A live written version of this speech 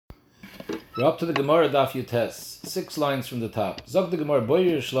We're up to the Gemara Daf Yutes, 6 lines from the top. Zog the Gemara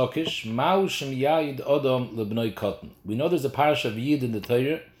Boyer Shlokish, Ma'u Shem Yayid Odom Lebnoi Cotton. We know there's a parish of Yid in the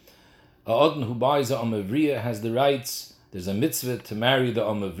Torah. A Odom who buys a Amavriya has the rights. There's a mitzvah to marry the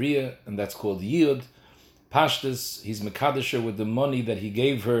Amavriya, and that's called Yid. Pashtus, he's Mekadesher with the money that he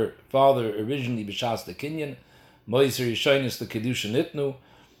gave her father originally B'Shas the Kinyan. Moiser Yishonis the Kiddushin Itnu.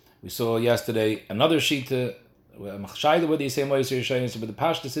 We saw yesterday another Shita. Whether you say Moiser Yishonis, but the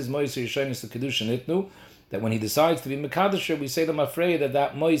Pashtus is Moiser Yishonis the Kiddushin Itnu, that when he decides to be Mekadesher, we say to him afraid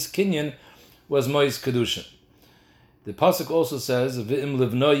that Mois Kinyan was Mois Kiddushin. The Pasuk also says V'im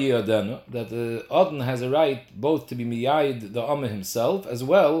Livnoyi Adenu, that the Adon has a right both to be Miyayid the Amma himself as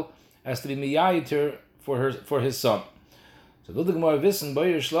well as to be Miyayid her for his son. So the Gemara wissen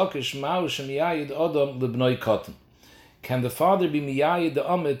Boyer Shlokish Ma'u Shem Miyayid Odom Lebnoi Cotton. Can the father be Miyayid the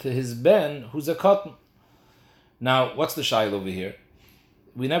Amma to his ben who's a cotton? Now, what's the shail over here?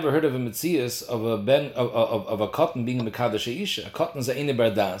 We never heard of a mitzias of a ben of a cotton being mekadesh isha. A cotton is a ine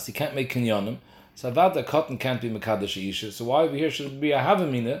bardas. He can't make kinyanim. So avad a cotton can't be mekadesh isha. So why over here should it be a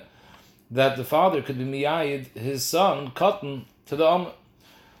havamina that the father could be miyayid his son cotton to the amma?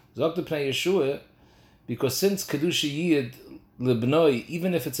 Zok the pnei Yeshua, because since kedusha yid lebnoi,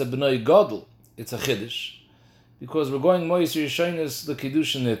 even if it's a bnoi gadol, it's a chiddush, because we're going moiser yishonis the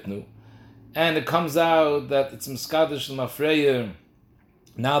kiddushin itnu. And it comes out that it's Miskadish L'Mafreya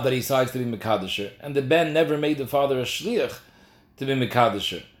now that he decides to be Mekadesher. And the Ben never made the father a Shliach to be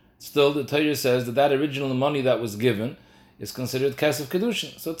Mekadesher. Still, the Torah says that original money that was given is considered Kesef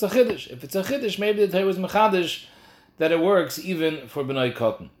Kiddushin. So it's a Chiddush. If it's a Chiddush, maybe the Torah was Mechadish that it works even for B'nai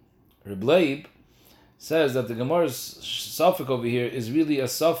Cotton. Reb Leib says that the Gemara's suffix over here is really a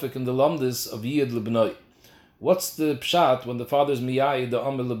suffix in the Lamdis of Yid L'Bnoi. What's the pshat when the father's miyai the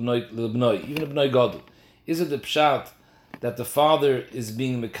amel lebnoi, even a bnoi gadol? Is it the pshat that the father is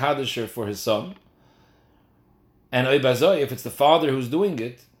being mekadesher for his son? And oibazoi, if it's the father who's doing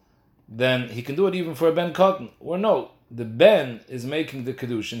it, then he can do it even for a ben cotton. Or no, the ben is making the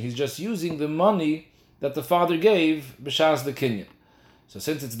kedushin. He's just using the money that the father gave b'shas the kinyan. So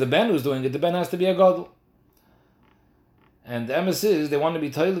since it's the ben who's doing it, the ben has to be a gadol. And the emes is, they want to be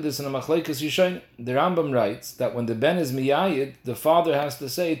told this in a machlekes yishayin. The Rambam writes that when the ben is miyayid, the father has to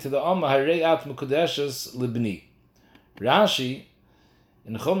say to the amma, harei at mekudeshes libni. Rashi,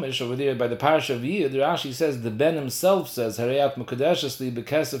 in Chumash, over there by the parish of Yid, Rashi says, the ben himself says, harei at mekudeshes li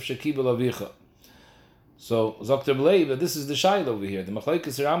bekesef shekibel avicha. So, Dr. Blei, but this is the shail over here. The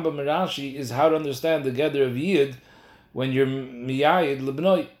machlekes Rambam and Rashi is how to understand the gather of Yid when you're miyayid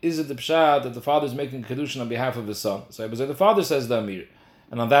lebnoi. Is it the pshat that the father is making kedushin on behalf of his son? So the father says the amir,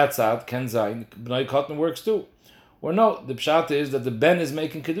 and on that side, ken zayin bnoi cotton works too. Or no, the pshat is that the ben is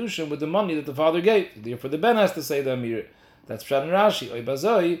making kedushin with the money that the father gave. Therefore, the ben has to say the amir. That's pshat and Rashi. Oy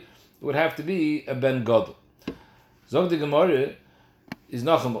bazoi, it would have to be a ben gadol. Zog the Gemara is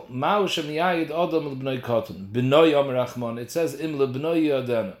nacham ma'u shem miyayid odom lebnoi cotton bnoi amar rachman. It says im lebnoi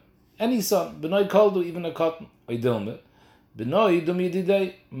yadana. Any son, b'noi koldu, even a cotton, oidilme, b'noi dum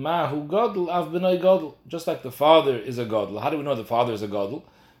yididei, mahu godel, av b'noi godel. Just like the father is a godel. How do we know the father is a godel?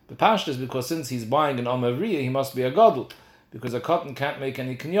 The pashta is because since he's buying an amavriya, he must be a godel, because a cotton can't make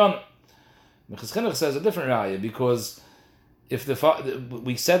any kinyon. Mechas Chinuch says a different raya, because if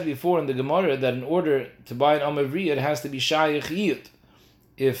we said before in the Gemara that in order to buy an amavriya, it has to be shayich yid.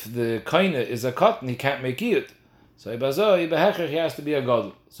 If the kaina is a cotton, he can't make yid. So he has to be a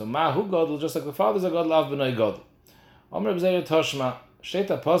gadol. So mahu gadol, just like the father is a gadol, av b'nai gadol. Omer b'zayir toshma,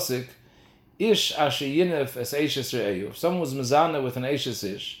 sheta posik, ish asher yinef es eishes re'eyu. If someone was mezana with an eishes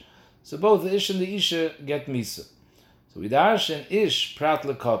ish, so both the ish and the isha get misa. So we dash an ish prat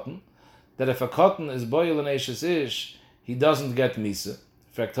cotton, that if a cotton is boil an eishes ish, he doesn't get misa.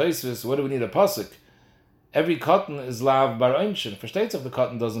 Fraktoisvis, what do we need a posik? Every cotton is lav bar einshin. For states of the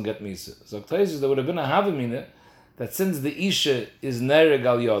cotton doesn't get misa. So Ktoisvis, there would have been a havamina that since the isha is nereg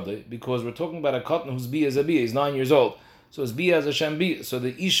al yodai, because we're talking about a cotton whose bia is a bia, he's 9 years old, so his bia is a shem bia, so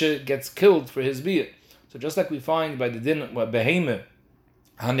the isha gets killed for his bia. So just like we find by the din behemah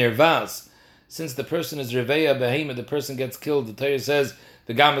hanervas, since the person is reveya behemah, the person gets killed. The Torah says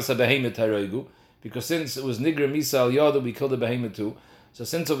the gamas a behemah taroigu, because since it was nigra misa al yada, we killed the behemah too. So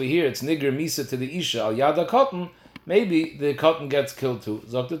since over here it's nigra misa to the isha al yada cotton, maybe the cotton gets killed too.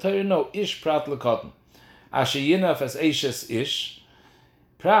 Zok the Torah, no, ish prat le cotton. Asher yinaf as eishes ish,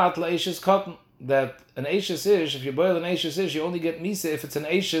 prat la eishes cotton, that an eishes ish, if you boil an eishes ish, you only get misa if it's an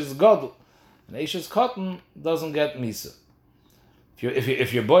eishes gadol. An eishes cotton doesn't get misa.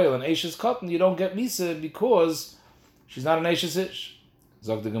 If you boil an eishes cotton, you don't get misa because she's not an eishes ish.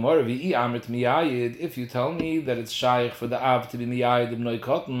 Zog the Gemara, v'i amrit miyayid, if you tell me that it's shaykh for the ab to be miyayid of noi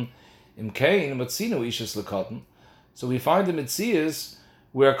cotton, Im Kain, Matzino Ishas LeKatan. So we find the Metzias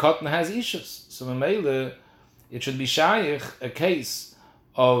where Katan has Ishas. So Mamela, it should be Shaykh, a case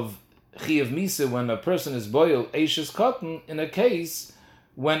of Chiyav Misa when a person is boiled Ishas Katan, in a case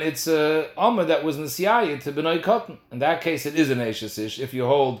when it's a Amma that was Nisiyah to B'nai Katan. In that case, it is an Ishas Ish, if you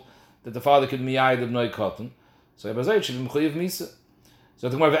hold that the father could Miyayid the B'nai Katan. So it should be Chiyav Misa. So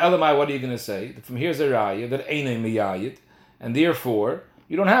the Gemara of Elamai, what are you going to say? From here's a Raya that ain't a Miyayid, and therefore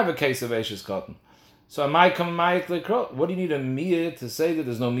you don't have a case of Eishes Katan. So am I coming Mayik Lekro? What do you need a Miyah to say that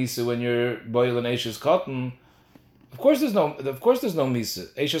there's no Misa when you're boiling Eishes Katan? Of course there's no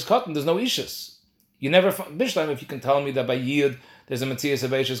Misa. Eishes Katan, there's no Ishas. You never Bishlam, if you can tell me that by Yid there's a Matthias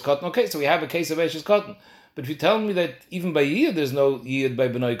of Eishes Katan. Okay, so we have a case of Eishes Katan. But if you tell me that even by Yid there's no Yid by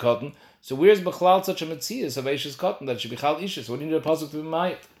B'nai Katan, so where's Bechlal such a Matthias of Eishes Katan that should be Chal Ishas? What do you need a pasuk to be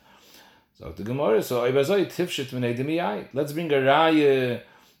Mayit? So the Gemara, so Ibazoi Tifshit Minei de Miyayit. Let's bring a Raya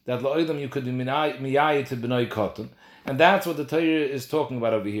that La'olam you could be Miyayit to B'nai Katan. And that's what the Torah is talking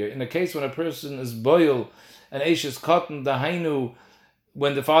about over here. In a case when a person is boil an Eishes Katan, the Hainu,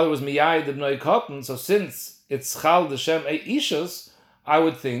 when the father was Miyayit the B'nai Katan, so since it's Chal D'Shem Ishas, I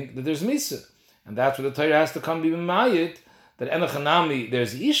would think that there's Misa. And that's where the Torah has to come be Miyayit, that Enochanami,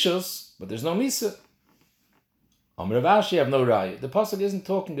 there's Ishas, but there's no Misa. Amr Rav Ashi have no Raya. The pasuk isn't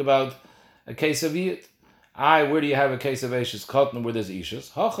talking about a case of Yid. Where do you have a case of Eishes Katan where there's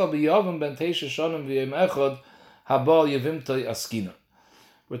Ishas? Hacha b'yavim ben teisha shonim v'yem echad habal yevimtoi askina.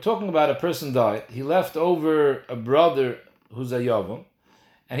 We're talking about a person died. He left over a brother who's a yavam,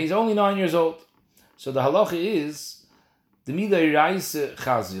 and he's only 9 years old. So the halacha is the midai raise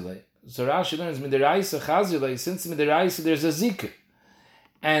chazile. So Rashi learns midai raise chazile. Since midai raise there's a zikr,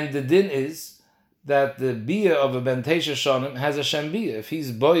 and the din is that the bia of a ben teisha shonim has a shem bia. If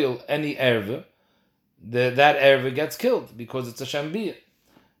he's boil any erva, that erva gets killed because it's a shem bia.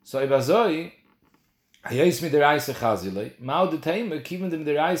 So ibazoi hayis midiraisa chazilei mao detayme kiven dem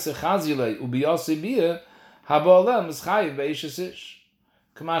midiraisa chazilei ubiyasi bia habolam is chayiv beishes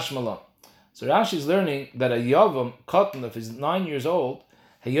kamash malon. So Rashi is learning that a yavam cotton, if he's 9 years old,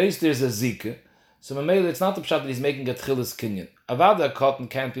 hayis there's a zika. So Mamela, it's not the pshat that he's making a tchilas kinyan. Avada cotton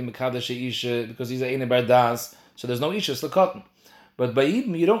can't be mekadesh isha because he's a eine bar das, so there's no ishas the cotton. But by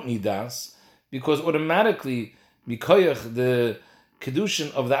Ibn you don't need das because automatically mikoyach the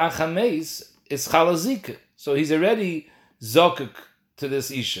Kiddushin of the achameis is chalazika. So he's already zokuk to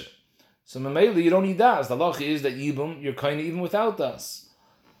this isha. So Mamela, you don't need das. The halacha is that Ibn you're kind of even without das.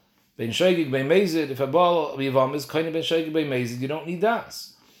 Ben shoygig ben mezid, if a ball yivam is kind of ben shoygig ben mezid, you don't need das.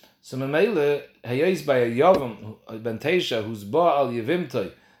 So Mamela, hayis by a yavam, ben teisha, who's ba al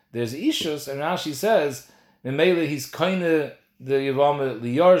yevimtoi, there's ishus, and Rashi says, Mamela, he's kind of the yavam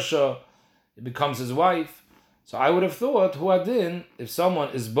liyarsha, it becomes his wife. So I would have thought, hu adin, if someone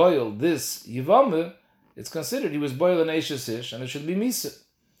is boiled this yavam, it's considered he was boiled an eishasish, and it should be misa.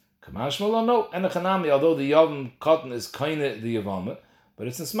 Kamash malon, no, and a chanami, although the yavam cotton is kind of the yavam, but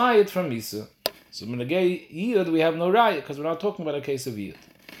it's insmayit from misa. So when yid, we have no raya, because we're not talking about a case of yid.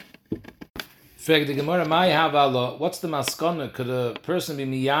 Frag the Gemara, what's the maskana? Could a person be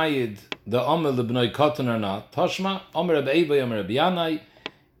miyayid the omer lebnoi katan or not? Toshma, omer Reb Eiva, omer Reb Yanai,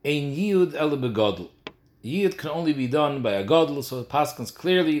 ein yid ele begodl. Yid can only be done by a godl, so it paskins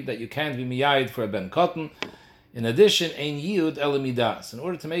clearly that you can't be miyayid for a ben katan. In addition, ein yid ele midas. In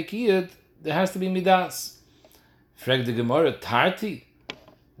order to make yid, there has to be midas. Frag the Gemara, tarti.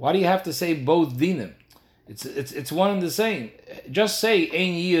 Why do you have to say both dinim? It's one and the same. Just say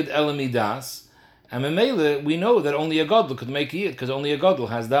ein yid ele midas. And Memele, we know that only a Godel could make Yid, because only a Godel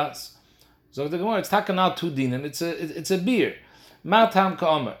has das. So the Gemara, it's taken out 2 dinim, it's a beer. Matam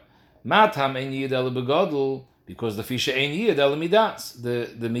ka'omer. Matam ein Yid ele begodel, because the fisha ein Yid ele midas. The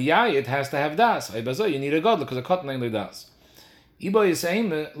miyayit has to have das. You need a Godel, because a cotton ain't das. Ibo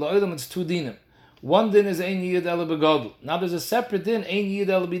yiseime, la'olam, it's 2 dinim. One din is ein Yid ele begodel. Now there's a separate din, ein Yid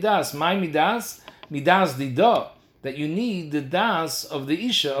ele midas. My midas, midas dida, that you need the das of the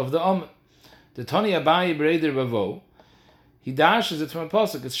isha, of the omer. The Tani Abayi Breder Ravo, he dashes it from a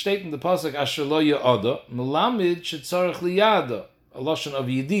pasuk. It's stated in the pasuk Asher lo ya'ada melamid shetzarich liyada, a lashon of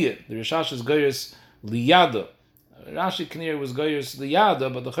yidiyah. The Rishash is goyers liyada. Rashi Knir was goyers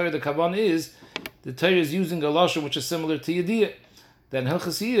liyada, but the kavan is the Torah is using a lashon which is similar to yidiyah. Then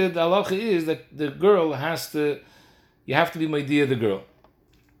Hilchas Yid, the halacha is that the girl you have to be maidiyah the girl.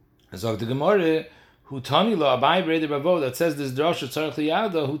 As the Gemara. Hu tani lo Abai Breder Ravo that says this drasha tzarich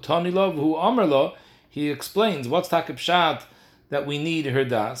liyada. Hu tani lo hu amar lo. He explains what's takib pshat that we need her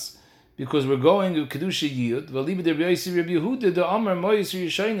das because we're going to kedusha yid. V'libi der b'yisi Rabbi Yehuda the amar moyis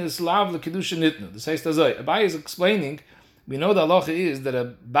yishaynis lav the kedusha nitna. This says Abai is explaining We know the halacha is that a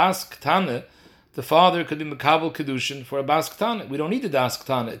bas ktana, the father could be mekabel Kiddushin for a bas ktana. We don't need the das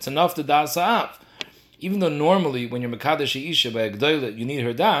ktana. It's enough the das ha'av. Even though normally when you're mekadesh isha by a gdoila, you need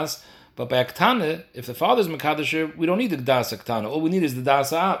her das, but by a ktana, if the father's mekadesh her, we don't need the das ktana. All we need is the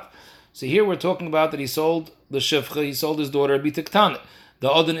das ha'av. So here we're talking about that he sold the shifcha, he sold his daughter a bita ktana. The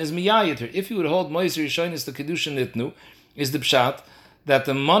odin is miyayit her. If he would hold moiser yishonis the Kiddushin nitnu, is the pshat that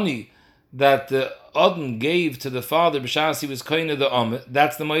the money that the odin gave to the father b'shas he was koine the omet,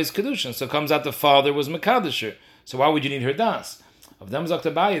 that's the mois Kiddushin. So it comes out the father was mekadesh her. So why would you need her das? Of them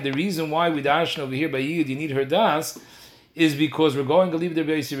zaktabaya, the reason why we darshan over here by Yid, you need her das, is because we're going to leave the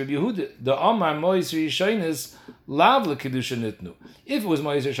Beis Rabbi Yehuda. The Amar Mois Rishonis lav le Kiddushin nitnu. If it was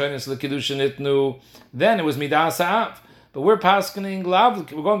Mois Rishonis le Kiddushin nitnu, then it was midas ha'av. But we're paskening lav.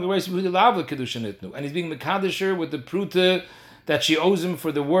 We're going to Beis Yehuda lav le Kiddushin nitnu, and he's being mekadesher with the pruta that she owes him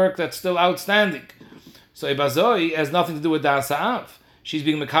for the work that's still outstanding. So Ibazoi has nothing to do with das ha'av. She's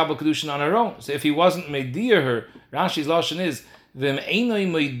being mekabel Kiddushin on her own. So if he wasn't meidiyah her, Rashi's lashon is v'im einoi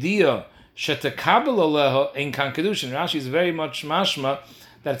meidiyah shetekabel aleha ein kan Kiddushin. Rashi is very much mashma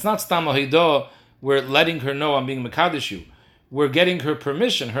that it's not stam ahidah. We're letting her know I'm being mekadesh you. We're getting her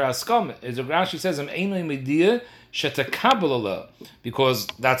permission, her askam. As Rashi says, I'm einoi meidiyah shetekabel aleha, because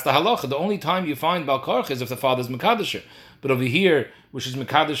that's the halacha. The only time you find bal karch is if the father's mekadesher. But over here, which is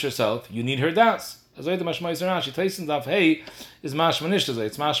mekadesh herself, you need her das. As the mashma is Rashi, Taisin Daf Hey is mashma nishtazay.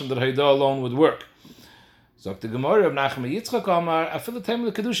 It's mashma that Haidah alone would work. Zok the Gemara of Nachman Yitzchak Amar afilatem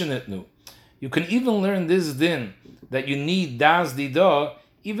le Kiddushin nitnu. You can even learn this din that you need das didah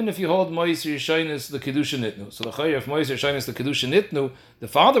even if you hold Moiser Yishonis the Kiddushin nitnu. So the Chayr if Moiser Yishonis the Kiddushin nitnu, the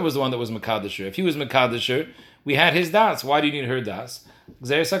father was the one that was mekadesher. If he was mekadesher, we had his das. Why do you need her das?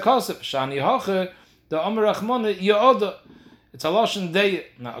 Gzeir sakosef shani hache the Amar Rachmana yaoda. It's a lashon day.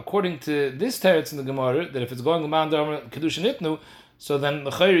 Now, according to this teretz in the Gemara, that if it's going around the Kiddushin nitnu, so then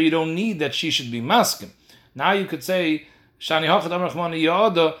the Chayr you don't need that she should be maskim. Now you could say, Shani Hachad Amar Rachmana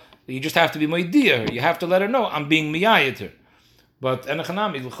Ya'ada, you just have to be moidiyah her. You have to let her know, I'm being miyayit her. But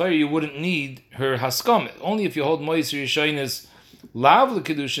Enechanami, l'chayr, you wouldn't need her haskam. Only if you hold Moiser Yishonis lav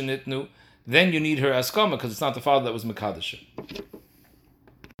l'Kiddushin nitnu, then you need her haskam, because it's not the father that was mekadesh.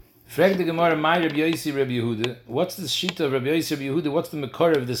 Frag the Gemara, my Rabbi Yosi Rabbi Yehuda, what's the shita of Rabbi Yosi Rabbi Yehuda? What's the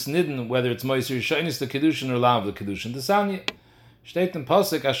makor of this nidden, whether it's Moiser Yishonis the Kiddushin or lav l'Kiddushin? The Sanya, steht in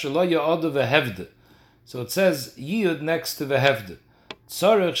Pasuk, asher lo ya'ada v'hevde. So it says Yud next to the Hevde.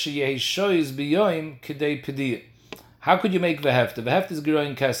 Tzarech sheyehi shoyz biyoim kidei pediyah. How could you make the Hevde? The Hevde is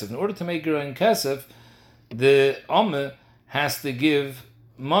Geroin Kesef. In order to make Geroin Kesef, the Ome has to give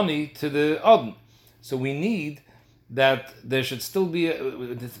money to the Odin. So we need that there should still be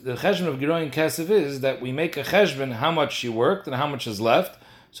the cheshbon of Geroin Kesef is that we make a cheshbon how much she worked and how much is left.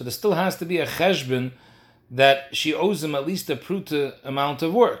 So there still has to be a cheshbon that she owes him at least a pruta amount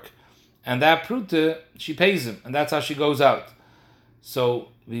of work. And that pruta, she pays him, and that's how she goes out. So,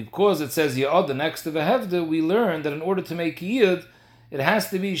 because it says Ya'od next to the Hevde, we learn that in order to make Yid, it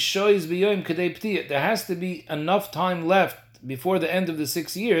has to be Shoyz B'yoyim Kedei P'tiyah. There has to be enough time left before the end of the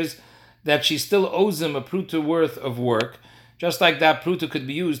 6 years that she still owes him a pruta worth of work. Just like that pruta could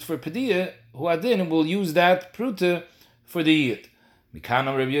be used for P'tiyah, who adin will use that pruta for the Yid.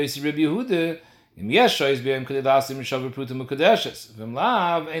 Mikanam Rabbi Yosi Rabbi Yehuda, when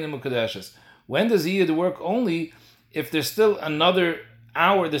does Yid work? Only if there's still another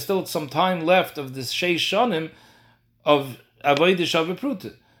hour, there's still some time left of this Sheish Shonim of Avodah Shavu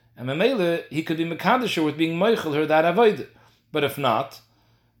Pruta. And Memele, he could be Mekadesher with being Meichel her that Avodah. But if not,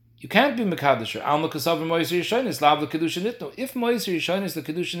 you can't be Mekadesher. Alma Kasav Moiser Yishonis, Lav the Kiddushin nitnu. If Moiser Yishonis the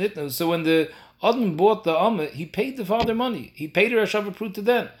Kiddushin nitnu, so when the Odin bought the Amma, he paid the father money. He paid her a Shavu Pruta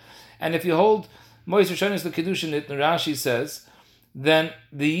then. And if you hold Moiser Yishonis the Kiddushin nitnu, Rashi says, then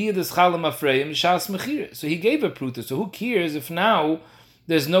the Yid is Chalam Afreim Shas Mechira. So he gave a pruta. So who cares if now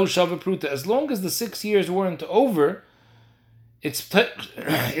there's no Shavu Pruta? As long as the 6 years weren't over, it's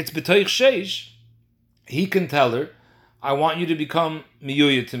B'toich Sheish, he can tell her, I want you to become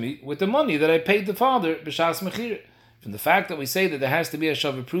miyuya to me with the money that I paid the father b'shas mechira. From the fact that we say that there has to be a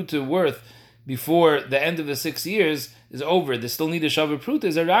Shavu Pruta worth before the end of the 6 years is over, they still need a Shavu Pruta,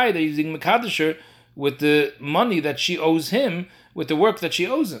 is a raya they're using Mekadesher with the money that she owes him, with the work that she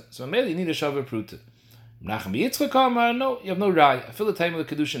owes him. So maybe you need a Shavu Pruta. No, you have no raya. I feel the time of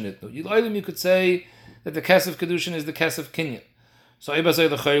the Kiddushin nitnu. You could say that the Kesef Kiddushin is the Kesef Kinyan. So we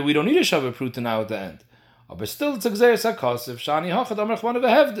don't need a Shavu Pruta now at the end. But still, it's a Gzeir Sakosef. Shani Hachad Amar Rachmana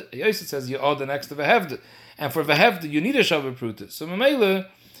V'hevde. Yosef says you add the next to V'hevde, and for V'hevde you need a Shavu Pruta. So Mamela,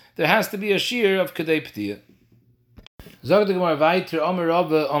 there has to be a shear of Kedei P'tiyah. Zog the Gemara Vayter Amar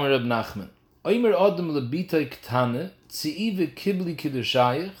Rabba Amar Rab Nachman. Oimer Adam lebitay ktane, tzi'ive kibli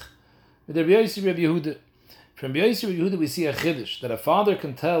kiddushayich, with Rabbi Yossi Rabbi Yehuda. From Rabbi Yossi Rabbi Yehuda we see a chiddush, that a father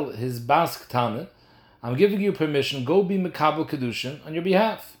can tell his bas ktane, I'm giving you permission, go be mekabel kiddushin on your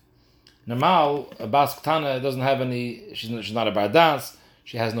behalf. Normal, a bas ktane doesn't have any, she's not a bardas,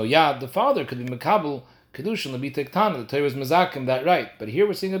 she has no yad. The father could be mekabel kiddushin lebitay ktane, the Torah is mazakim that right. But here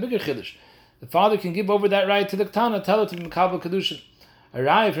we're seeing a bigger chiddush. The father can give over that right to the ktana, tell her to be mekabel kiddushin. A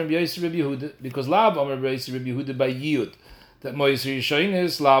raya from Yossi Rabbi Yehuda, because lav amar Yossi Rabbi Yehuda by yud, that moiser yishayin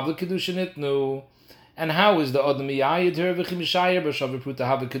is lav the kiddushin itnu. And how is the adam yayid her v'chimishayer b'shav pruta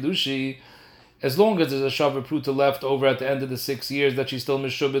have a kiddushi? As long as there's a shav pruta left over at the end of the 6 years that she's still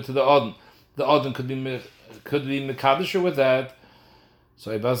mishubah to the adam could be mekadisher with that.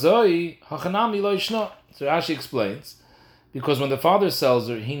 So ibazoi hachanami lo yishna. So Rashi explains, because when the father sells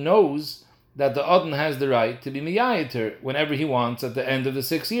her, he knows that the Adon has the right to be miyayit her whenever he wants at the end of the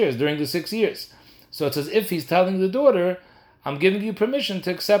 6 years, during the 6 years. So it's as if he's telling the daughter, I'm giving you permission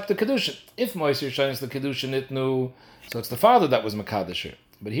to accept the Kiddushin. If Moiser shines the Kiddushin itnu, so it's the father that was Makadisher.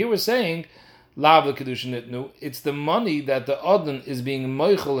 But here we're saying, Lav the Kiddushin itnu, it's the money that the Adon is being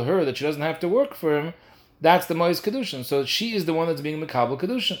moichel her, that she doesn't have to work for him, that's the Mois Kiddushin. So she is the one that's being Makabel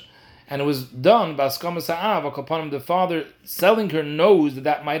Kiddushin. And it was done by Skamas Ha'av, upon him the father selling her knows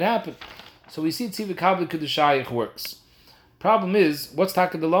that might happen. So we see Tziva Kabli Kiddushayich works. Problem is, what's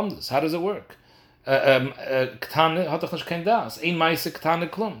Taka de Lamdas? How does it work? Ktane hatach nish kein das. Ein meise ktane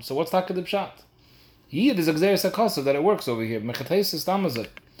klum. So what's Taka de Pshat? Yid is Exeris HaKosav that it works over here. Mechateis is Tamazah.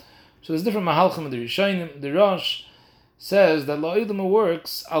 So there's different Mahalchim in the Rishonim. The Rosh says that Lo'idama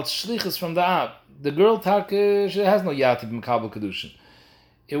works als shlichus from the Ab. The girl Taka, she has no yatib Mekabel Kiddushin.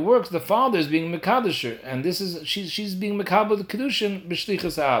 It works, the father is being Mekadisher, and this is she's being Mekabel Kiddushin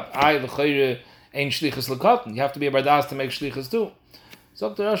b'shlichus Ab. I l'chayre ein shlichus l'kotten. You have to be a bardas to make shlichus too.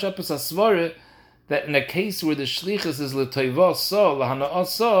 So the Rosh Epis HaSvara that in a case where the shlichus is l'toivah so, l'hana'ah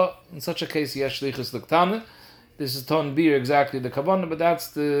so, in such a case yes shlichus l'ktane. This is ton beer exactly the kavanah, but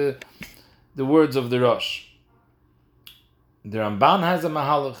that's the words of the Rosh. The Ramban has a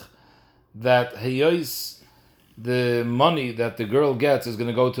mahalach that heyois, the money that the girl gets is going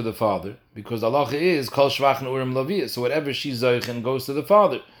to go to the father, because Allah is kol shvach urim laviyah, so whatever she's zoichen goes to the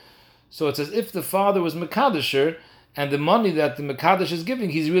father. So it's as if the father was Mekadisher, and the money that the Mekadish is giving,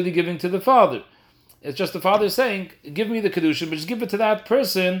 he's really giving to the father. It's just the father saying, give me the Kiddushin, but just give it to that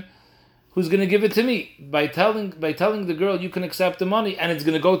person who's going to give it to me. By telling the girl, you can accept the money, and it's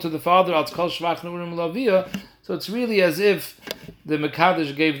going to go to the father, al kol shvach urim laviyah. So it's really as if the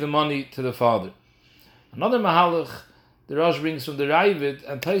Mekadish gave the money to the father. Another mahalach the Rosh brings from the Ravid,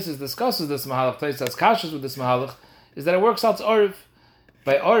 and Taisus discusses this mahalach, Taisus has kashas with this mahalach, is that it works out Orev.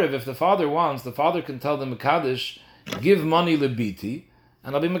 By Orev, if the father wants, the father can tell the Mekadesh, give money lebiti,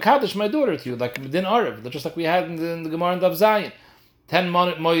 and I'll be Mekadesh my daughter to you, like Medin Orev, just like we had in the Gemara in Daf Zayin. 10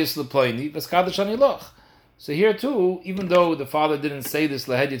 moyes leploini, v'skadesh ani loch. So here too, even though the father didn't say this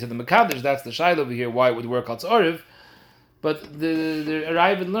lahedya to the Mekadesh, that's the shaila over here, why it would work out Orev, but the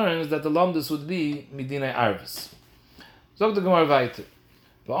Ravid learns that the Lamdus would be Medina Arvis. Zog the Gemara weiter.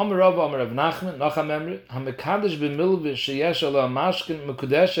 V'amar Rav Nachman, Nacham Emre, ha-mekadesh b'milveh sheyesh ala mashkin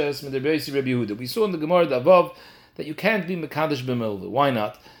mekudeshes mit Rabbi Yehuda. We saw in the Gemara above that you can't be mekadesh b'milveh. Why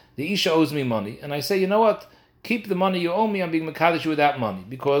not? The Isha owes me money, and I say, you know what? Keep the money you owe me, I'm being mekadesh with that money,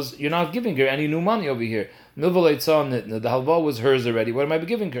 because you're not giving her any new money over here. Milveh leitzah nitna, the halva was hers already, what am I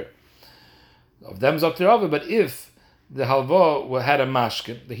giving her? Of them zok terava, but if the halva had a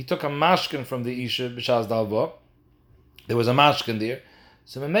mashkin, he took a mashkin from the Isha b'shaz the halva, there was a mashkin there,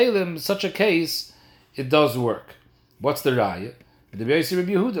 so in such a case, it does work. What's the raya? The Beis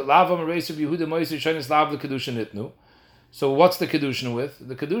Rabbi Yehuda, lav am Beis Rabbi Yehuda, moiser shenis lav the Kiddushin itnu. So what's the Kiddushin with?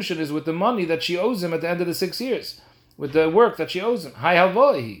 The Kiddushin is with the money that she owes him at the end of the 6 years, with the work that she owes him. Hi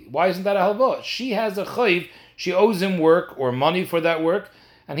halva. Why isn't that a halva? She has a chayv, she owes him work or money for that work,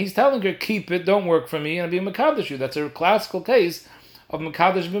 and he's telling her, keep it, don't work for me, and I'll be Mekadesh you. That's a classical case of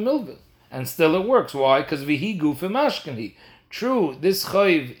Mekadesh b'milveh. And still it works. Why? Because vihi gufa mashkenhi. True, this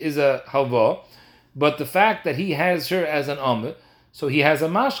chayv is a halva, but the fact that he has her as an ameh, so he has a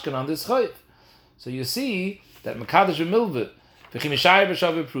mashken on this chayv. So you see that Mekadesh b'milveh, v'chimishayir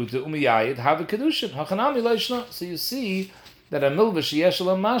b'shav pruta umiyayid have a Kiddushin. Hachanami leishna. So you see that a milveh sheyesh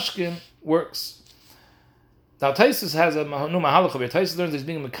ala mashken works. Now Taisus has a new mahalach over here. Taisus learns he's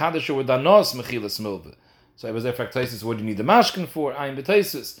being Mekadesh with danos mechilas milveh. So I was there for Taisus, what do you need the mashken for? I'm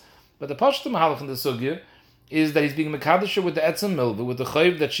Taisus. But the pashto mahalach in the sugya is that he's being Mekadesh with the etzem milveh, with the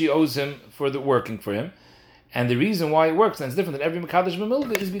chayv that she owes him for the working for him. And the reason why it works, and it's different than every Mekadesh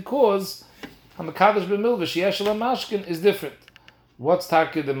b'milveh, is because a Mekadesh b'milveh sheyesh ala mashken is different. what's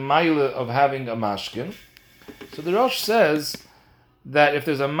taka the mile of having a mashkin? So the Rosh says that if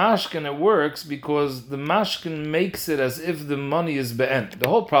there's a mashkin, it works because the mashkin makes it as if the money is be'en. The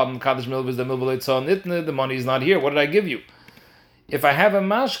whole problem, Kaddish Milv, is the nitne, the money is not here. What did I give you? If I have a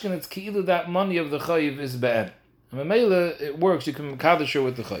mashkin, it's ki'ilu that money of the chayiv is be'en. And Mamela, it works, you can Kaddish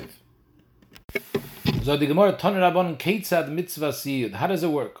with the chayiv. So the Gemara, Toner Rabbanon, Keitzad mitzvah siyud. How does it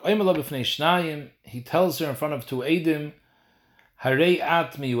work? He tells her in front of two Eidim, Harei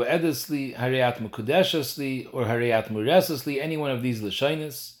at miyu'edesli, Harei at mukudeshesli, or Harei at muresesli, any one of these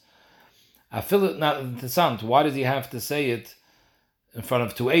l'shainis. I feel it not interessant. Why does he have to say it in front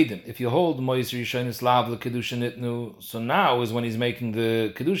of two Eidim? If you hold Moiser Yishainis Lav l'Kiddushin Itnu, so now is when he's making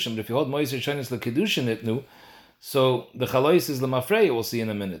the Kiddushin. But if you hold Moiser Yishainis l'Kiddushin Itnu, so the Chalois is l'Mafreya, we'll see in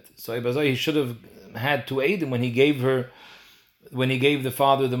a minute. So he should have had two Eidim when he gave the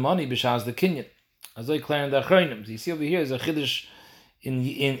father the money, b'shaz the kinyan. As I clear in the Achronim. You see over here is a Chiddush in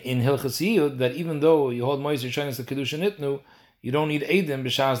Hilchas Yiyud that even though you hold Moiser Yishainis l'Kiddushin Itnu, you don't need Eidim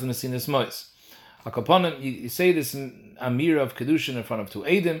b'shaz the Nesinas Mois. Akaponim, you say this Amir of Kiddushin in front of two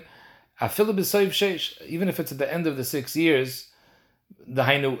Eidim, Afilu b'Soiv Sheish, even if it's at the end of the 6 years, the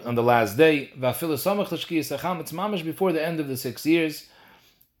Hainu on the last day, V'Afilu Samach L'Shkiyas Acham, it's mamash before the end of the 6 years,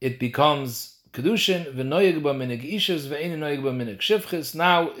 it becomes Kiddushin, V'Noyeg Ba Minig Ishes, V'Ein Noyeg Ba Minig Shivchis,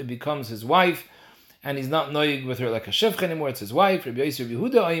 now it becomes his wife, and he's not Noyeg with her like a Shivch anymore, it's his wife, Rabbi Yosef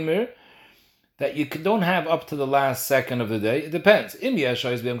Yehuda Aimer, that you don't have up to the last second of the day. It depends. There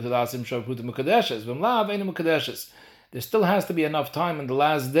still has to be enough time in the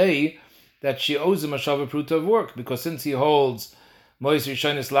last day that she owes him a shavapruta of work, because since he holds Moiser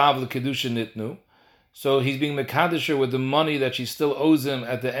Yishainis Lav l'Kiddushin Nitnu, so he's being mekadesher with the money that she still owes him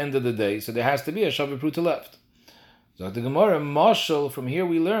at the end of the day. So there has to be a shavapruta left. So the Gemara Mashal, from here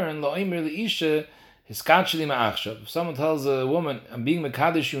we learn La'imir L'isha. If someone tells a woman, I'm being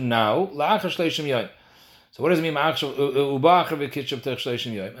mekadesh you now, so what does it mean?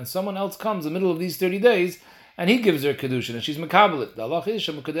 And someone else comes in the middle of these 30 days and he gives her Kiddushin and she's mekabelit. The Allah is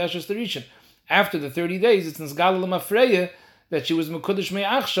mekadesh. After the 30 days, it's nisgal l'mafreya that she was mekadesh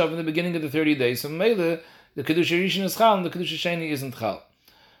me'achshav in the beginning of the 30 days. So Mele, the Kiddush Rishon is chal and the Kiddush Sheni isn't chal.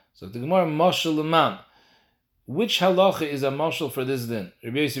 So the Gemara Mashal L'man. Which halacha is a mashal for this din?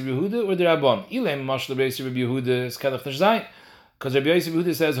 Rabbi Yosef Yehuda or the Rabban? Ilem mashal Rabbi Yosef Yehuda is kedach neshzayin. Because Rabbi Yosef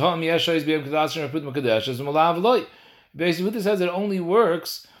Yehuda says, Ha'am yesha is b'yem kedashin raput makadesh is malav loy. Rabbi Yosef Yehuda says it only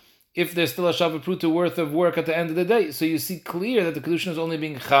works if there's still a shavapruta worth of work at the end of the day. So you see clear that the Kiddushin is only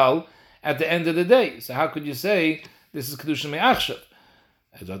being chal at the end of the day. So how could you say this is Kiddushin me'achshav?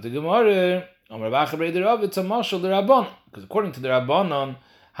 As the Gemara, it's a mashal the Rabban. Because according to the Rabbanon,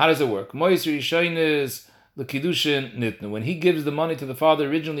 how does it work? Moiser Yishainis the Kiddushin Nitnu. When he gives the money to the father,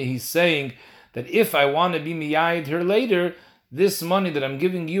 originally he's saying that if I want to be miyayid her later, this money that I'm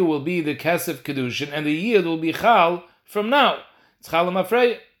giving you will be the kesef Kiddushin, and the yid will be chal from now. It's chal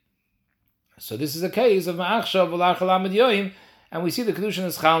mafrei. So this is a case of ma'achshav v'lachal amid yoim, and we see the Kiddushin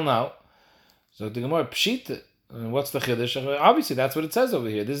is chal now. So the Gemara pshita. What's the chiddush? Obviously, that's what it says over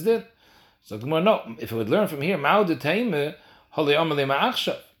here. This did. So the Gemara, no. If it would learn from here, ma'u deteime holi amalei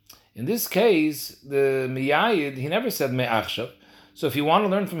ma'achshav. In this case, the miyayid, he never said me'achshav. So if you want to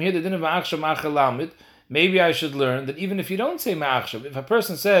learn from here the din of ma'achshav ma'achalamid, maybe I should learn that even if you don't say ma'achshav, if a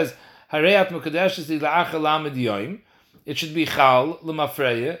person says hareyat mukadeshes li la'achalamid yoim, it should be chal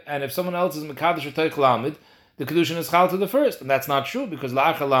l'mafreya, and if someone else is mekadesh or teich lamid, the kedushin is chal to the first, and that's not true because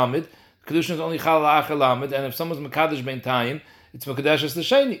la'achalamid, the kedushin is only chal la'achalamid, and if someone's mekadesh ben tayim, it's mekadeshes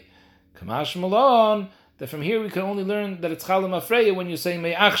l'sheni. Kamash malon. That from here we can only learn that it's chal mafreya when you say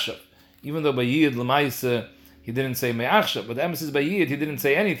me'achshav. Even though by Yid l'maisa he didn't say me'achshav, but the emphasis by Yid he didn't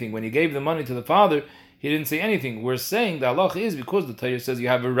say anything. When he gave the money to the father, he didn't say anything. We're saying the halacha is because the Torah says you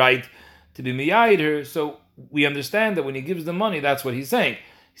have a right to be miyayid her, so we understand that when he gives the money, that's what he's saying.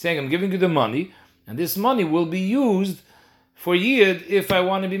 He's saying, I'm giving you the money, and this money will be used for Yid if I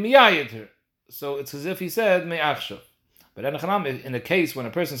want to be miyayid her. So it's as if he said me'achshav. But in a case when a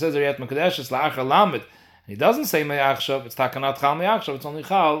person says Ariyat Mekadesh la'achar lamed, and he doesn't say me'achshav, it's takanat chal me'achshav, it's only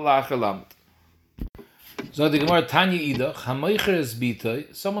chal la'achar lamed. So the Gemara Tanya Idach, hamoicher is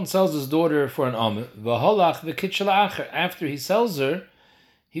bitay, someone sells his daughter for an ameh, v'holach v'kit shel acher. After he sells her,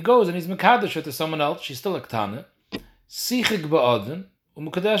 he goes and he's mekadesh her to someone else, she's still a ktana, sichig ba'adin,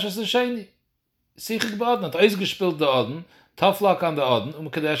 u'mekadesh es l'sheni. Sichig ba'adin, hat ausgespielt the adin, taflak on the adin,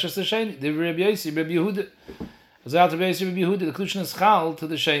 u'mekadesh es l'sheni. The Rabbi Yossi, Rabbi Yehuda. As Rabbi Yossi, Rabbi Yehuda, the Kiddushin is chal to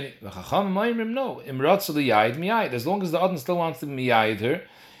the sheni. V'chacham ma'imrim, no, imratzu l'yayid miyayid. As long as the adin still wants to miyayid her,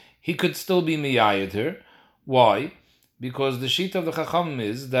 he could still be miyayid her. Why? Because the sheet of the Chacham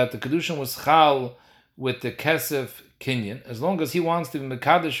is that the Kiddushin was chal with the kesef Kinyan, as long as he wants to be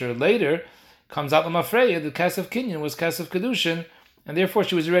Mekadesh her later, comes out Lamafreya, the Kesef Kinyan was Kesef Kiddushin, and therefore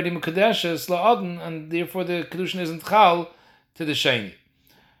she was already Mekadeshes La'adn, and therefore the Kiddushin isn't Chal to the Sheni.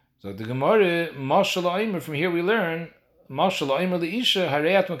 So the Gemara, Mashal Aimer, from here we learn, Mashal Aimer Leisha,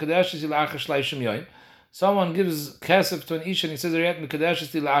 Hareyat Mekadeshes Ila'achar Shleishim Yoim. Someone gives Kesef to an Isha and he says, Hareyat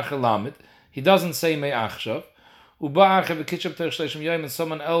Mekadeshes Ila'achar Lamed. He doesn't say Me'achshav. Uba'achar V'kitchav Ter Shleishim Yoim, and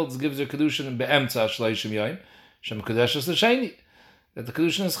someone else gives her Kiddushin Be'emtza Shleishim Yoim. Shem Mekadeshes L'Sheni. That the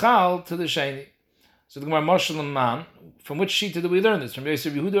Kiddushin is Chal to the Sheni. So the Gemara Mashal Man, from which sheet do we learn this? From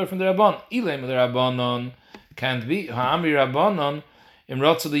Yosef Yehuda or from the Rabban? Ilem the Rabbanon can't be. Ha'amri Rabbanon im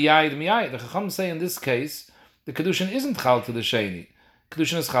Rotzu the Yayid Miyayid. The Chacham say in this case, the Kiddushin isn't Chal to the Sheni.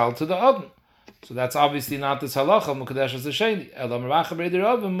 Kiddushin is Chal to the Adon. So that's obviously not this halacha, Mukadesh as the Sheni. Elam Racha B'Reder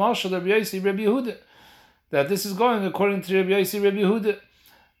Rav and Mashal Rabbi Yosef Rabbi Yehuda. That this is going according to Rabbi Yosef Rabbi Yehuda.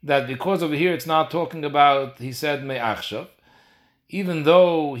 That because over here it's not talking about, he said, Me'achshav. Even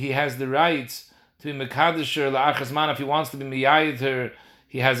though he has the rights to be Mekadesher La'achas Man, if he wants to be Miyayiter,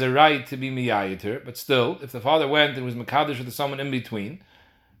 he has a right to be Miyayiter. But still, if the father went and was Mekadesher to someone in between,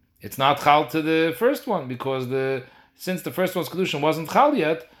 it's not Chal to the first one, because since the first one's Kiddushin wasn't Chal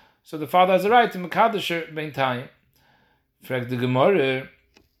yet, so the father has a right to Mekadesher Bein Tayim. Frag the Gemara,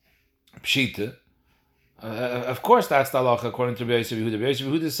 Pshita. Of course that's the halacha according to Rabbi Yosef Yehuda. Rabbi Yosef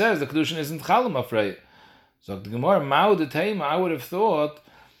Yehuda says the Kiddushin isn't Chal Mafrei. So the Gemara, Ma'u the Teima, I would have thought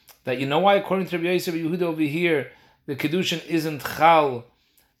that you know why, according to Rabbi Yosef Yehuda over here, the Kiddushin isn't Chal,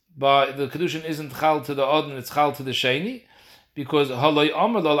 but the Kiddushin isn't Chal to the Odin, it's Chal to the Sheni, because Haloi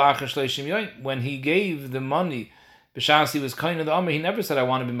Omer Lo L'achar Shleishim Yoim, when he gave the money, B'shas he was kind of the Omer, he never said, I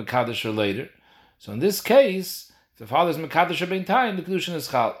want to be Mekadesher later. So in this case, if the father's Mekadesher Bein Tayim, the Kiddushin is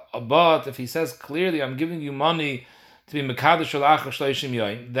Chal. But if he says clearly, I'm giving you money to be Mekadesher L'achar Shleishim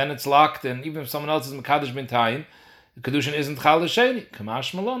Yoim, then it's locked in, even if someone else is Mekadesh Bein Tayim, the Kiddushin isn't Chal L'Sheni.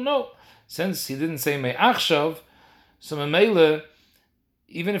 Kamash Malon, no. Since he didn't say Me'achshav, so Memele,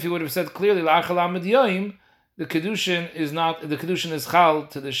 even if he would have said clearly L'achal Amid Yoim, the Kiddushin is Chal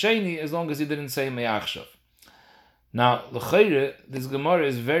to the Sheni as long as he didn't say Me'achshav. Now, L'chayre, this Gemara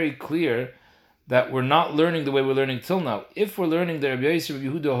is very clear that we're not learning the way we're learning till now. If we're learning that Rabbi Yosef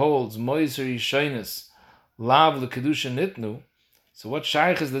Yehuda holds Moiser Yishainis Lav L'Kiddushin Nitnu, so what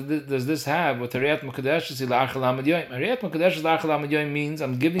shaykh does this have with Hariyat Mekadesh L'achal Amid Yoim? Hariyat Mekadesh L'achal Amid Yoim means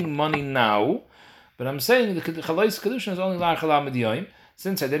I'm giving money now, but I'm saying the Chalais Kiddushin is only L'achal Amid Yoim.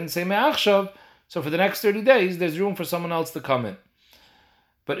 Since I didn't say Me'achshav, so for the next 30 days, there's room for someone else to come in.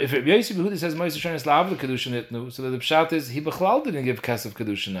 But if Rabbi Yosef Yehuda says Moiser Yishainis Lav L'Kiddushin Nitnu, so the pshat is he Bechlal didn't give Kesef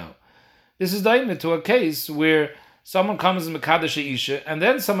Kiddushin now. This is daimit to a case where someone comes in Mekadesh Isha, and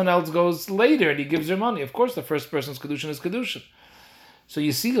then someone else goes later and he gives her money. Of course, the first person's Kiddushin is Kiddushin. So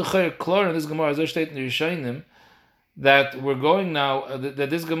you see the Klor in this Gemara, as I state in the Rishonim, that we're going now, that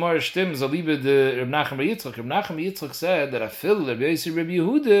this Gemara stims, Alibe de Reb Nachem Bar Yitzchak. Reb Nachem Bar Yitzchak said that Afil, Rabbi Yosef Rabbi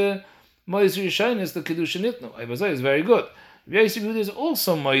Yehuda, Moiser Yishainis, the Kiddushin Nitnu. I was is very good. Rabbi Yosef Yehuda is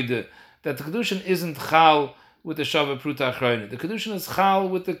also Moide, that the Kiddushin isn't Chal with the Shava Pruta Achrayne. The Kiddushin is Chal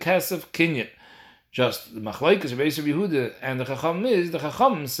with the Kesef Kinyan. Just the Machlaikas, Rabbi Yosef Yehuda, and the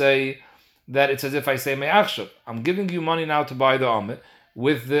Chacham say that it's as if I say Me'achshav. I'm giving you money now to buy the Amid,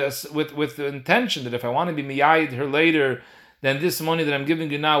 with the intention that if I want to be miyayid her later, then this money that I'm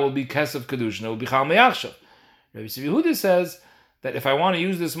giving you now will be kesef kedushin. It will be chal meyachshav. Rabbi Yehuda says that if I want to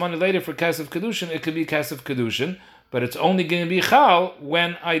use this money later for kesef kedushin, it could be kesef kedushin, but it's only going to be chal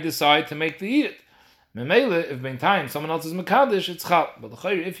when I decide to make the yid. Memele, if by time someone else is mekadesh, it's chal. But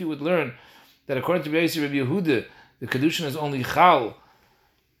if you would learn that according to Rabbi Yehuda, the kedushin is only chal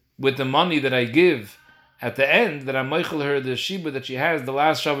with the money that I give at the end, that I'm meichel her the shibud that she has, the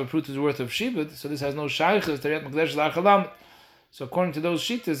last Shavah Prutas worth of shibud, so this has no shaykhs, Tariyat Mekadesh L'Achalam. So according to those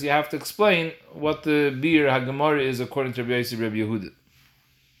shitas, you have to explain what the Bir HaGemara is according to Rabbi Yosef Rabbi Yehuda.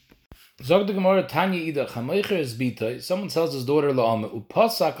 Zog the Gemara, Tanya Ida, Chameicher is Bita, someone sells his daughter La'ame,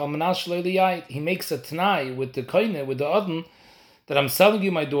 Upasak al Manash Le'liyayit, he makes a T'nai with the Koine, with the Adon, that I'm selling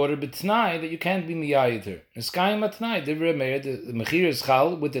you my daughter, but T'nai, that you can't be miyayit her. Neskayim a T'nai, Divrei Meir, the Mechir is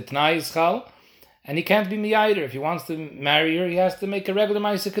Chal, with the T'nai is Chal, and he can't be miyayider. If he wants to marry her, he has to make a regular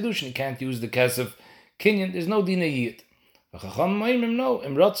ma'aseh kedushin. He can't use the kesef kinyan. There's no dina yid. V'chacham ma'imim no.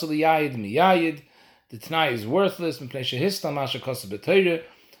 Im rotzel yayid miyayid. The t'nai is worthless. M'pnei shehistam masha kosev b'teire.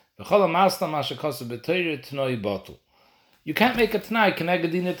 V'chol ha'mastam masha kosev b'teire t'noi bottle. You can't make a t'nai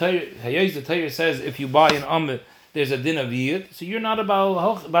keneged dina teire. Hayez the teire says if you buy an amid, there's a din of yid. So you're not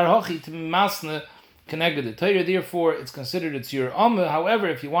about bar hochi to masna keneged the teire. Therefore, it's considered it's your amid. However,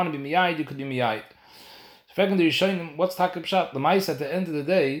 if you want to be miyayid, you could be miyayid. What's takib pshat? The mice at the end of the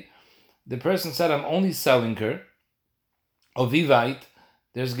day, the person said, I'm only selling her, Ovivite,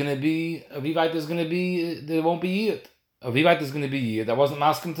 there won't be yid. Ovivite is going to be yid. I wasn't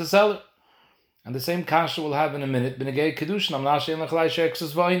asking to sell it. And the same kasha we'll have in a minute. B'negei Kiddushin, am nashem lechalai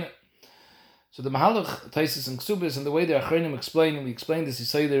she'eksus v'oine. So the Mahalach, Taisis and Ksubis, and the way the Achronim explain, and we explained this, he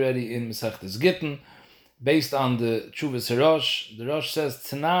said already in Mesech Gittin, based on the Chuvas Hirosh. The Rosh says,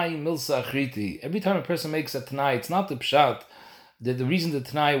 Tanai milsa achriti. Every time a person makes a Tanai, it's not the pshat. The reason the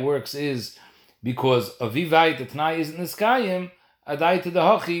Tanai works is because Avivai, the Tanai isn't Niskayim, Adai to the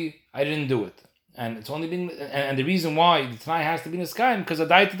Hachi, I didn't do it. And it's only been, and the reason why the Tanai has to be Niskayim, because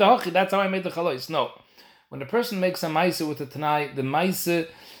Adai to the Hachi, that's how I made the Chalois. No. When a person makes a Maisa with a Tanai, the Maisa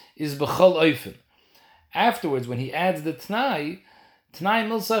is B'chol Oifen. Afterwards, when he adds the Tanai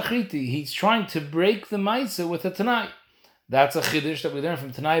milsa achriti, he's trying to break the Maisa with a Tanai. That's a Chiddush that we learn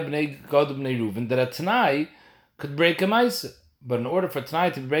from Tanai b'nei Gad b'nei Reuven, that a Tanai could break a Maisa. But in order for Tanai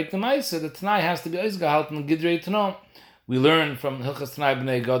to break the Maisa, the Tanai has to be Oizgehalten Gidrei Tanon. We learn from Hilchas Tanai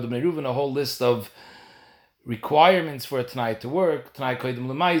b'nei Gad b'nei Reuven a whole list of requirements for a Tanai to work. Tanai koidim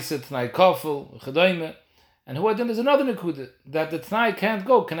l'maisa, Tanai kofel, chadayme. And Huadin is another nekuda, that the Tanai can't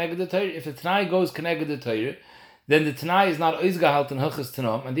go Keneged the Torah. If the Tanai goes Keneged the Torah, then the Tanai is not Oizgehalten Hilchas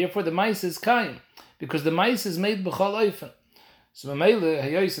Tanon, and therefore the Maisa is Kaim, because the Maisa is made b'chol Oifen. So Mamele,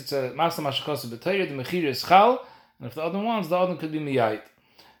 Hayos, it's a Masla Mashakos of the Torah, the Mechir is Chal, and if the other ones, the other could be Miyait.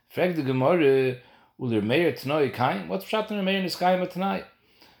 Frag the Gemara, Ulir Meir Tanoi Kaim? What's Pshat in Meir Niskayim at Tanai?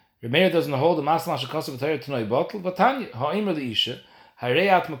 Meir doesn't hold the Masla Mashakos of the Torah Tanoi bottle, but Tanya, Ha'imr the Isha,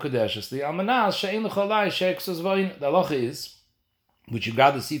 Hareyat Mekudeshesli, Almanas, She'in L'cholai, She'eksus Voin. The halacha is, which you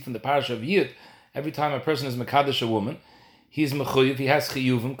gather see from the parasha of Yid, every time a person is Mekadesh a woman, he's Mechuyev, he has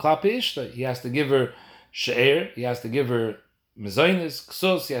Chiyuvim, Klape Ishta. He has to give her She'er, he has to give her Mezoinis,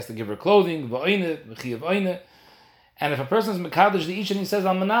 Ksus, he has to give her clothing, Voine, Mechiyev Voine. And if a person is Mekadesh the Isha and he says,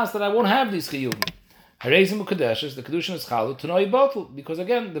 Almanas, that I won't have these Chiyuvim. Harezim Mekudeshes, the Kiddushin is Chalu, Tanoi bottle. Because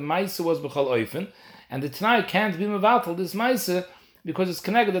again, the Maisa was B'chol Oifen, and the Tanai can't be Mevatel, this Maisa, because it's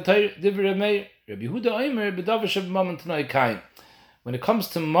connected to Divrei Meir. Rabbi Yehuda Omer b'davar sheb'mammon Tanai Kaim. When it comes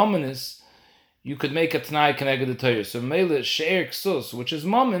to Mammonis, you could make a Tanai connected to Torah. So Mele She'er Ksus, which is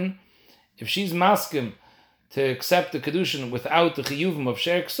Mammon, if she's maskim to accept the Kiddushin without the Chiyuvim of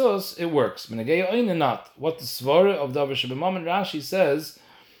She'er Ksus, it works. B'negei Oine not. What the Svara of davar sheb'mammon, Rashi says,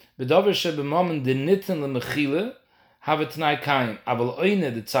 b'davar sheb'mammon denitten l'mechile have a Tanai Kaim. Aval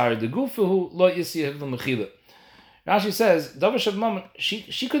Oine the tzar de gufahu lo yisiyev l'mechile. Rashi says, Davar Shabbat,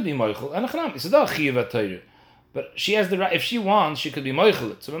 she could be Moichel, and Achanam, it's a Chiyav Torah. But she has the right, if she wants, she could be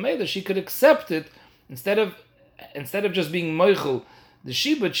Moichel. So Mamela, she could accept it, instead of just being Moichel, the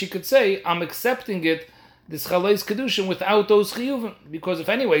Shibud, she could say, I'm accepting it, this Chalois Kedushin, without those Chiyuvim. Because if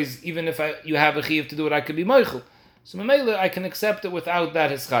anyways, even if you have a Chiyuv to do it, I could be Moichel. So Mamela, I can accept it without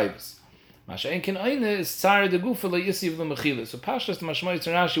that his Chayvus. Masha Enkin Oine is Tzar de Gufa le Yisiv le Mechila. So Pashas the Mashmoyz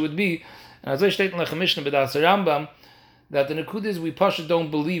Rashi would be, and as I state in the Mishnah B'das Rambam, that the Nekud is we Pasha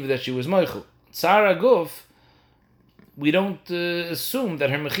don't believe that she was Moichel. Tzara Guf, we don't assume that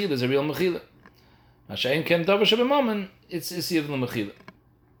her Mechila is a real Mechila. Masha'en Ken Davar Sheb'mammon, it's Isiv L'Mechila.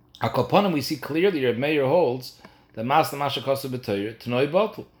 Akoponim, we see clearly Reb Meir holds that Mas L'Masha Kosa B'Torah, Tanoi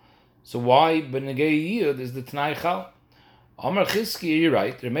Bottle. So why B'Negei Yid is the Tanai Chal? Omar Chizki, you're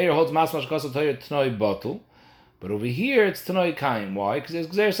right. Reb Meir holds Mas L'Masha Kosa B'Torah, Tanoi Bottle. But over here, it's Tanoi Kaim. Why? Because there's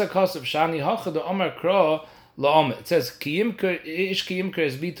Gzer Sakosov, Shani Hocha, the Omar Kro, La'oma. It says, Ish Kiyimker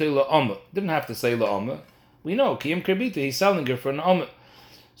is Bitoy La'oma. Didn't have to say La'oma. We know, Kiyimker Bitoy, he's selling her for an Oma.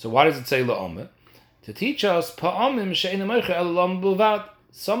 So why does it say La'oma? To teach us, Pa'omim She'ena Meicher El La'oma Bulvad.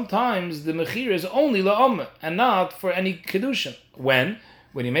 Sometimes the Mechir is only La'oma, and not for any Kiddushin. When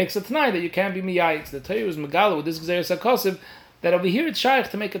he makes a Tanai that you can't be Miyayit. The Torah is Megala with this Gzer Sakosov, that over here it's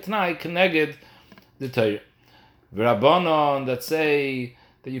Shaykh to make a Tanai connected the Torah. V'Rabbanon that say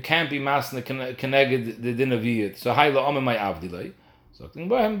that you can't be masna connected the din of yid. So hi la'amim my avdilay. So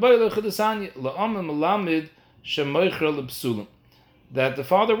la'amim malamid shemoichra l'psulim. That the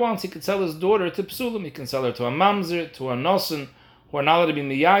father wants, he can sell his daughter to psulim. He can sell her to a mamzer, to a nosen, who are not allowed to be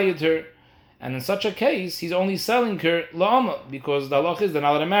miyayid her. And in such a case, he's only selling her la'amah, because the halach is they're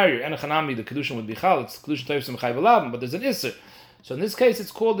not allowed to marry her. And chanami, the kedushin would be chal. It's kedushin toivsim chayv alabim, but there's an isser. So in this case,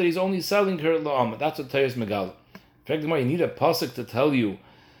 it's called that he's only selling her la'amah. That's what Torah is megala. You need a pasuk to tell you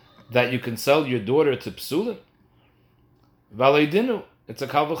that you can sell your daughter to psulim. Valeidinu, it's a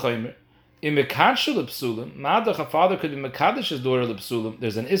kal v'chaymer. In mekadshel psulim, madach a father could be mekadesh his daughter psulim.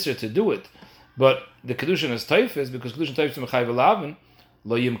 There's an isser to do it, but the kedushin is teifes because kedushin teifes mechayv elavin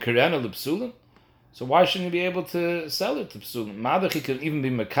lo yimkerena psulim. So why shouldn't he be able to sell it to psulim? Madach he could even be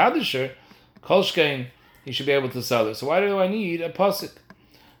mekadesher. Kolshkein he should be able to sell it. So why do I need a pasuk?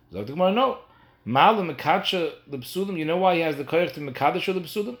 Zok the Gemara, no. Malam mekacha lebsulim. You know why he has the koyach to mekadosh or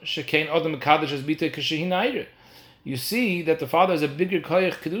lebsulim? Shekain odem mekadosh as bitay kashehi. You see that the father has a bigger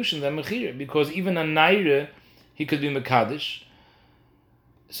koyach kiddushin than mechira, because even a naira he could be mekadosh.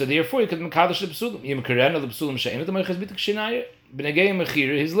 So therefore he could mekadosh lebsulim. Yim keren lebsulim she'en the meichas bitay kashehi naira. B'negei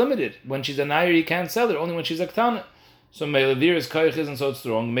mechira he's limited. When she's a naira he can't sell her. Only when she's a ktana. So Meilavir's koyach isn't so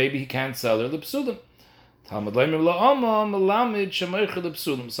strong. Maybe he can't sell her lebsulim. Sometimes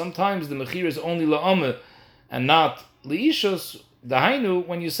the mechir is only la'ama and not li'ishos. Dahainu,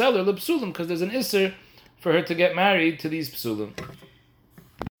 when you sell her l'psulim, because there's an isser for her to get married to these psulim.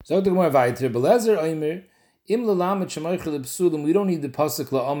 So the Gemara weiter, Belezer Omer, im la'lamet shemaycher l'psulim. We don't need the pasuk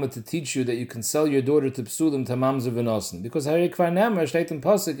la'ama to teach you that you can sell your daughter to psulim to mamzer v'nosen, because hari kvar nemer steht in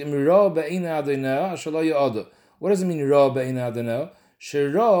pasuk im ra be'ina adonai ashalo ya'ada. What does it mean ra be'ina adonai?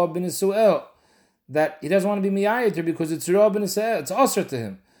 Shera b'nisuel. That he doesn't want to be miyayiter because it's Rob and it's Asr to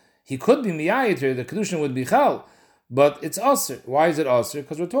him. He could be miyayiter, the Kiddushin would be Chal, but it's Asr. Why is it Asr?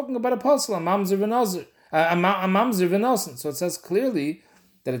 Because we're talking about a Pasal, a Mamzer v'Nazir. So it says clearly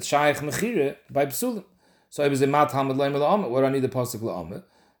that it's Shaykh Mechire by Psulim. So it was a Mat Hamad Laim La'amah. What do I need the Pasuk La'amah?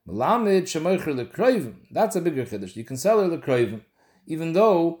 Melamid Shemoicher L'Kroivim. That's a bigger Chiddush. You can sell her L'Kroivim, even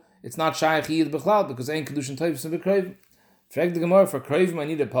though it's not Shaykh Yid B'chlal, because ain't Kiddushin Teivs in L'Kroivim. Frag the Gemara, for Kroivim I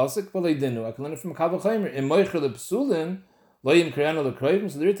need a pasuk, but I didn't know. I can learn it from Kal V'Chomer. In Moicher L'Psulim, Loyim Kriyana L'Kroivim.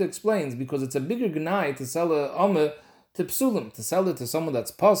 So the Rita explains, because it's a bigger gnai to sell a Ame to Psulim. To sell it to someone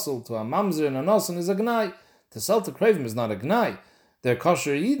that's puzzle, to a Mamzer and a Nosan is a gnai. To sell to Kroivim is not a gnai. They're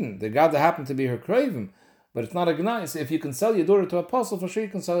kosher Eden. They're God that happen to be her Kroivim. But it's not a gnai. So if you can sell your daughter to a puzzle, for sure you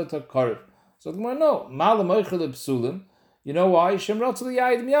can sell it to a Korif. So the Gemara, no. Mala Moicher L'Psulim. You know why? Shem Ratzul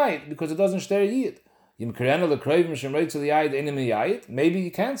Yayid Miyayid. Because it doesn't share Yid. Maybe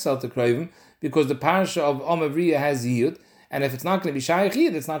you can't sell to Kroivim because the parasha of Omavriya has Yid, and if it's not going to be Shaykh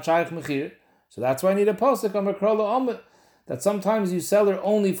Yid, it's not Shaykh Mechir. So that's why I need a pasuk on Makrola Omer, that sometimes you sell her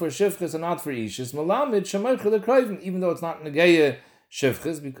only for Shivchis and not for Ishus. Malamid Shemoicher Kroivim, even though it's not Negeya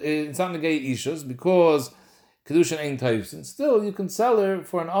Shivchis, it's not Negeya Ishus, because Kiddushin ain't Teivsin. Still, you can sell her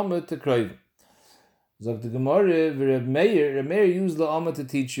for an Omer to Kroivim. Zog the Gemara, Reb Meir used the Omer to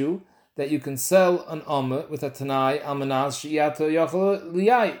teach you that you can sell an Omer with a Tanai, Amanas, Shiyato, Yachal,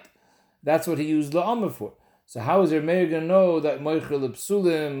 Liyayit. That's what he used the Omer for. So how is Reb Meir going to know that Moicher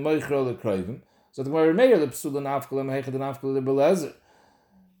L'Psulim, Moicher L'Kroivim? So the Reb Meir L'Psulim, Nafkalim, Heichad, Nafkalim, L'Belezer.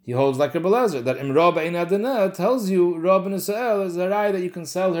 He holds like Reb Belezer, that Im Rabba Ein Adonai tells you, Rabba Nisrael is a rai that you can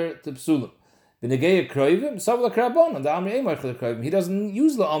sell her to Psulim. The Negei Kroivim, Savla Krabon, the Amri Ein Moicher L'Kroivim. He doesn't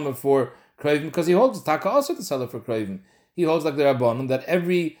use the Omer for Kroivim because he holds Taka also to sell her for Kroivim. He holds like the Rabbanon that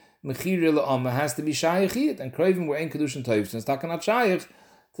every Mechir L'Omer has to be Shaykh Yid, and Kroivim were in Kiddushin Teivs, and it's not Shaykh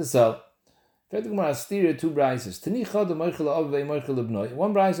to sell. Two brises.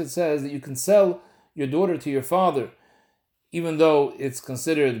 One brise it says that you can sell your daughter to your father, even though it's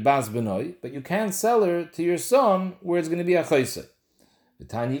considered Bas Benoi, but you can't sell her to your son where it's going to be a Chayse. Is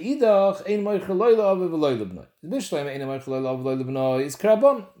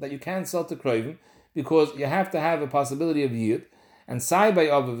Krabon, that you can't sell to Kroivim because you have to have a possibility of Yid. And Sai by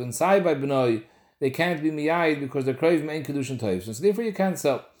Aviv and Sai by Benoi, they can't be Miyayid because they're Kroivim ain't Kiddushin Teivs. So therefore you can't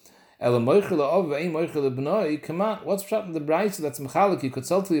sell. Come on, what's up in the Bryce that's Mechalik? You could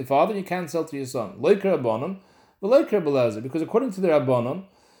sell to your father, you can't sell to your son. Loiker Rabbanon, but Loiker Belezer, because according to the Rabbanon,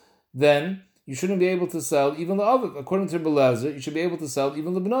 then you shouldn't be able to sell even the Aviv. According to Belezer, you should be able to sell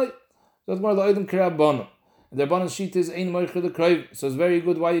even the Benoi. So that's more the Oidem Kirabbanon. And the Rabbanon sheet is Ein Moicher the Kroivim. So it's very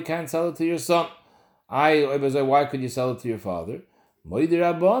good why you can't sell it to your son. Why could you sell it to your father? By the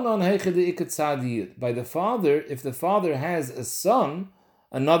father, if the father has a son,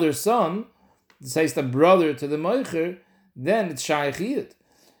 another son, says the brother to the Moicher, then it's Shaykh Yid.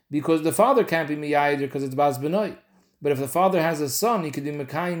 Because the father can't be Miyayider because it's Bas Benoi. But if the father has a son, he could be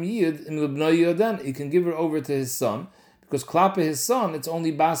Mekayim Yid in L'Bnoi Yoden. He can give her over to his son. Because Klapa his son, it's only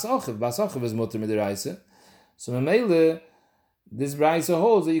Bas Ochiv. Bas Ochiv is Mutter Midiraisa. So Memele, this Braisa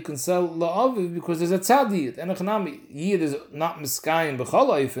holds that you can sell La'aviv because there's a Tzad Yid. And Echanami, Yid is not Miskayim B'chol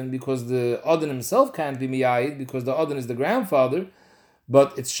Oifen because the Odin himself can't be Miyayid because the Odin is the grandfather.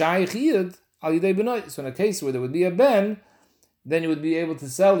 But it's Shaykh Yid al Yidei Benoi. So in a case where there would be a Ben, then you would be able to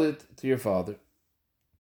sell it to your father.